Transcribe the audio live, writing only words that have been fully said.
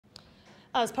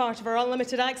As part of our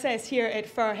unlimited access here at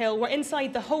Firhill, we're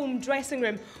inside the home dressing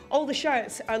room. All the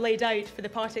shirts are laid out for the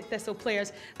Partick Thistle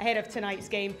players ahead of tonight's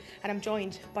game. And I'm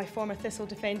joined by former Thistle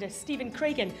defender Stephen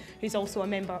Craigan, who's also a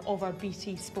member of our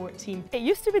BT Sport team. It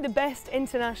used to be the best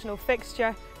international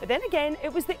fixture, but then again,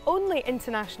 it was the only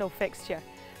international fixture.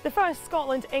 The first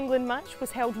Scotland-England match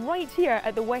was held right here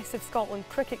at the West of Scotland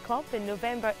Cricket Club in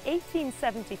November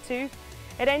 1872.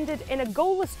 It ended in a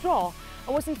goalless draw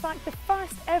and was in fact the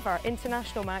first ever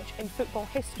international match in football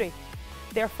history.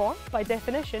 Therefore, by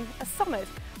definition, a summit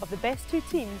of the best two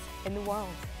teams in the world.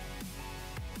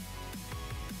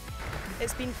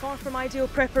 It's been far from ideal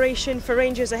preparation for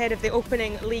Rangers ahead of the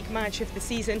opening league match of the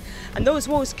season, and those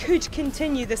woes could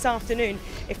continue this afternoon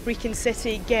if Brechin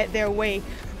City get their way.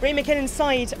 Ray McKinnon's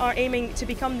side are aiming to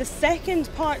become the second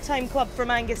part-time club from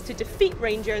Angus to defeat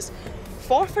Rangers.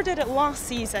 Forfar did it last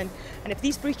season, and if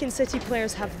these Brechin City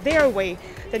players have their way,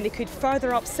 then they could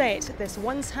further upset this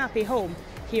once happy home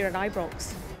here at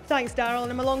Ibrox. Thanks, Darryl,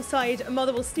 and I'm alongside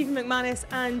Motherwell Stephen McManus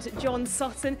and John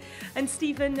Sutton. And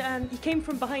Stephen, you came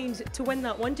from behind to win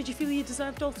that one. Did you feel you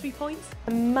deserved all 3 points?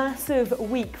 A massive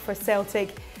week for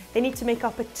Celtic. They need to make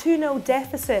up a 2-0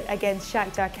 deficit against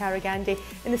Shakhtar Karagandhi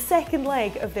in the second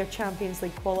leg of their Champions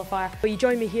League qualifier. Well, you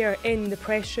join me here in the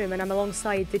press room, and I'm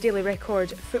alongside the Daily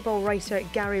Record football writer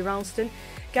Gary Ralston.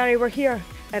 Gary, we're here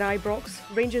at Ibrox.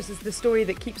 Rangers is the story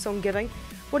that keeps on giving.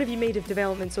 What have you made of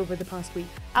developments over the past week?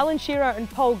 Alan Shearer and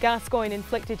Paul Gascoigne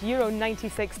inflicted Euro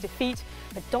 '96 defeat,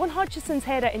 but Don Hutchison's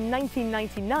header in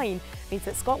 1999 means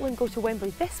that Scotland go to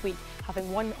Wembley this week,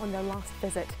 having won on their last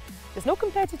visit. There's no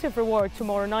competitive reward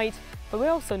tomorrow night, but we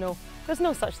also know there's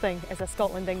no such thing as a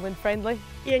Scotland-England friendly.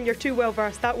 Ian, you're too well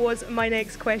versed. That was my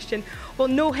next question. Well,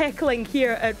 no heckling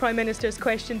here at Prime Minister's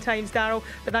Question Times, Darryl,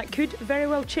 but that could very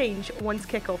well change once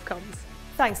kick-off comes.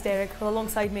 Thanks, Derek. Well,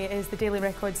 alongside me is the Daily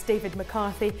Record's David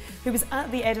McCarthy, who was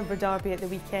at the Edinburgh Derby at the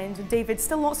weekend. And David,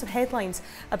 still lots of headlines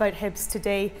about Hibs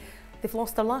today. They've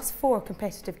lost their last 4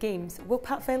 competitive games. Will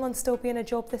Pat Fenlon still be in a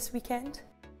job this weekend?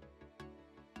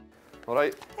 All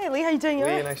right. Hey Lee, how you doing? You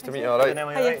Lee, all right? nice to meet you. All right.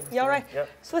 Hey, you all right? Yep.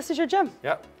 So this is your gym?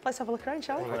 Yep. Let's have a look around,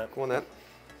 shall we? Go on then.